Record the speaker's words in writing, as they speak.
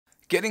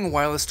Getting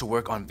wireless to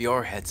work on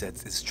VR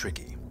headsets is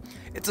tricky.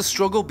 It's a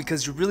struggle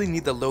because you really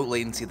need the low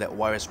latency that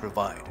wires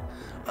provide,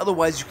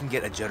 otherwise you can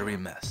get a juddery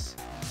mess.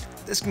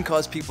 This can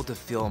cause people to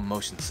feel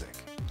motion sick.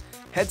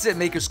 Headset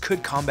makers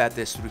could combat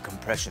this through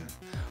compression,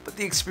 but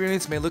the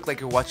experience may look like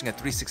you're watching a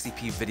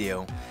 360p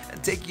video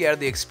and take you out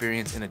of the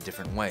experience in a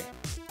different way.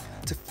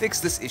 To fix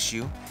this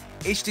issue,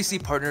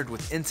 HTC partnered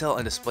with Intel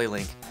and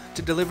DisplayLink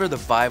to deliver the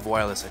Vive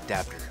Wireless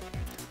Adapter.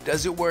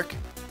 Does it work?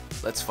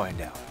 Let's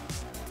find out.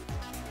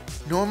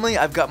 Normally,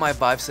 I've got my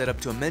Vive set up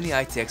to a mini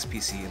ITX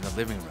PC in the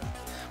living room,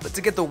 but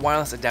to get the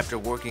wireless adapter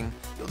working,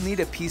 you'll need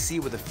a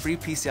PC with a free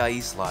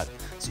PCIe slot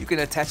so you can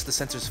attach the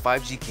sensor's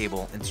 5G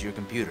cable into your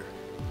computer.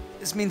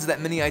 This means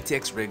that mini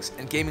ITX rigs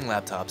and gaming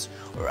laptops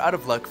are out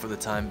of luck for the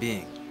time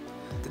being.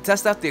 To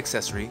test out the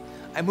accessory,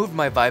 I moved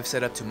my Vive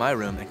setup to my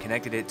room and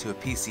connected it to a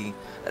PC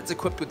that's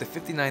equipped with a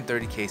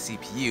 5930K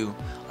CPU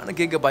on a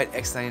Gigabyte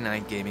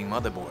X99 gaming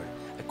motherboard,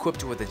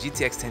 equipped with a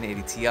GTX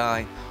 1080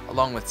 Ti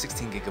along with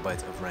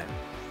 16GB of RAM.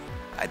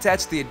 I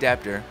attached the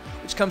adapter,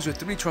 which comes with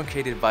 3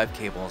 truncated Vive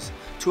cables,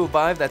 to a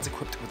Vive that's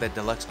equipped with a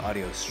deluxe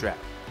audio strap.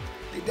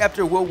 The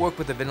adapter will work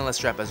with a vanilla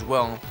strap as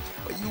well,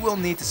 but you will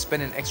need to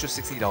spend an extra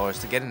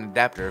 $60 to get an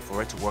adapter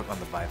for it to work on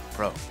the Vive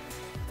Pro.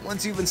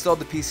 Once you've installed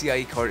the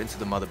PCIe card into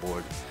the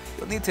motherboard,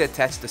 you'll need to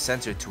attach the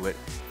sensor to it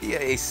via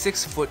a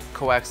 6-foot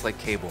coax-like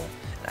cable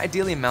and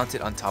ideally mount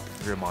it on top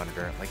of your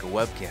monitor like a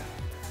webcam.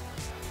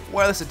 The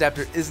wireless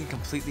adapter isn't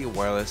completely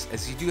wireless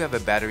as you do have a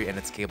battery and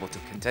its cable to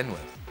contend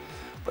with,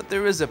 but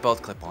there is a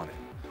belt clip on it,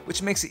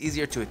 which makes it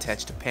easier to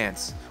attach to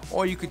pants,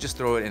 or you could just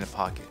throw it in a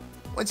pocket.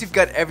 Once you've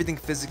got everything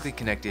physically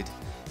connected,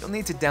 you'll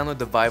need to download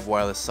the Vive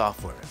Wireless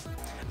software.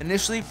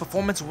 Initially,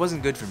 performance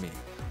wasn't good for me,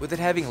 with it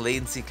having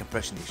latency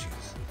compression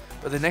issues,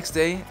 but the next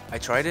day I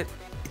tried it,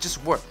 it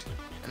just worked,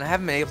 and I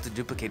haven't been able to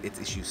duplicate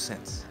its issues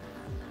since.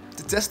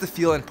 To test the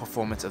feel and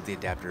performance of the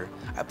adapter,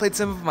 I played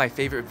some of my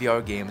favorite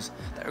VR games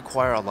that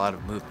require a lot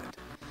of movement.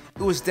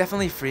 It was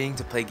definitely freeing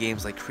to play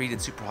games like Creed and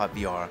Superhot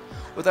VR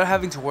without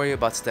having to worry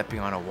about stepping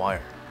on a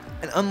wire.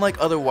 And unlike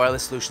other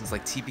wireless solutions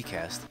like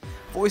TPcast,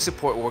 voice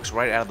support works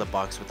right out of the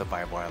box with the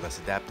Vive Wireless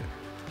Adapter.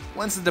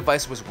 Once the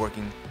device was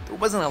working, there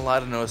wasn't a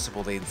lot of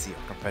noticeable latency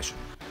or compression,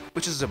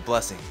 which is a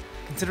blessing,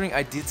 considering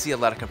I did see a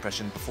lot of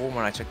compression before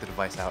when I checked the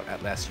device out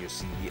at last year's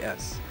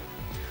CES.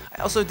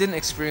 I also didn't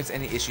experience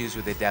any issues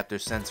with the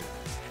adapter's sensor,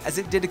 as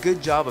it did a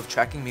good job of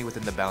tracking me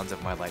within the bounds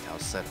of my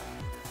Lighthouse setup.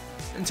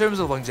 In terms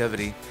of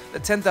longevity, the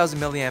 10,000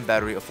 mAh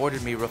battery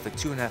afforded me roughly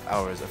 2.5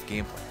 hours of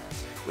gameplay,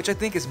 which I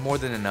think is more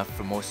than enough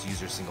for most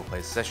users'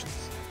 single-play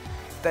sessions.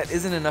 If that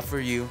isn't enough for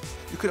you,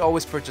 you could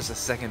always purchase a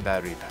second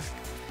battery pack.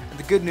 And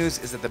the good news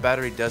is that the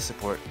battery does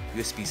support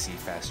USB-C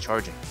fast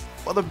charging.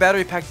 While the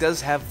battery pack does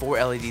have 4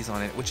 LEDs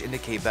on it which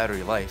indicate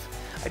battery life,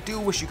 I do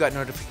wish you got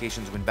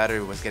notifications when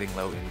battery was getting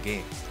low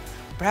in-game.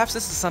 Perhaps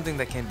this is something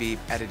that can be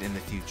added in the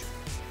future.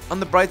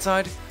 On the bright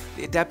side,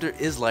 the adapter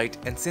is light,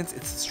 and since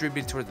it's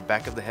distributed toward the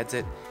back of the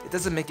headset, it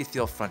doesn't make it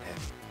feel front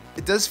heavy.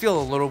 It does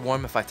feel a little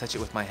warm if I touch it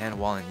with my hand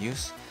while in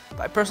use, but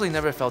I personally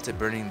never felt it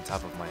burning the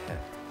top of my head.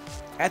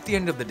 At the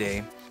end of the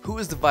day, who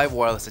is the Vive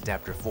Wireless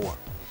Adapter for?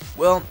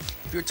 Well,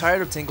 if you're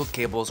tired of tangled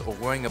cables or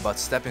worrying about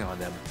stepping on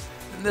them,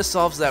 then this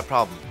solves that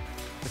problem.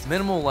 With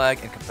minimal lag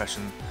and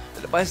compression,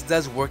 the device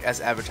does work as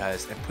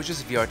advertised and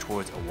pushes VR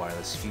towards a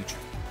wireless future.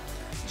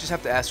 You just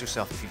have to ask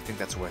yourself if you think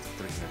that's worth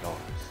 $300.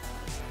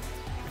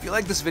 If you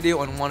like this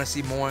video and want to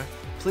see more,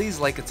 please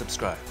like and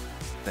subscribe.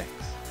 Thanks.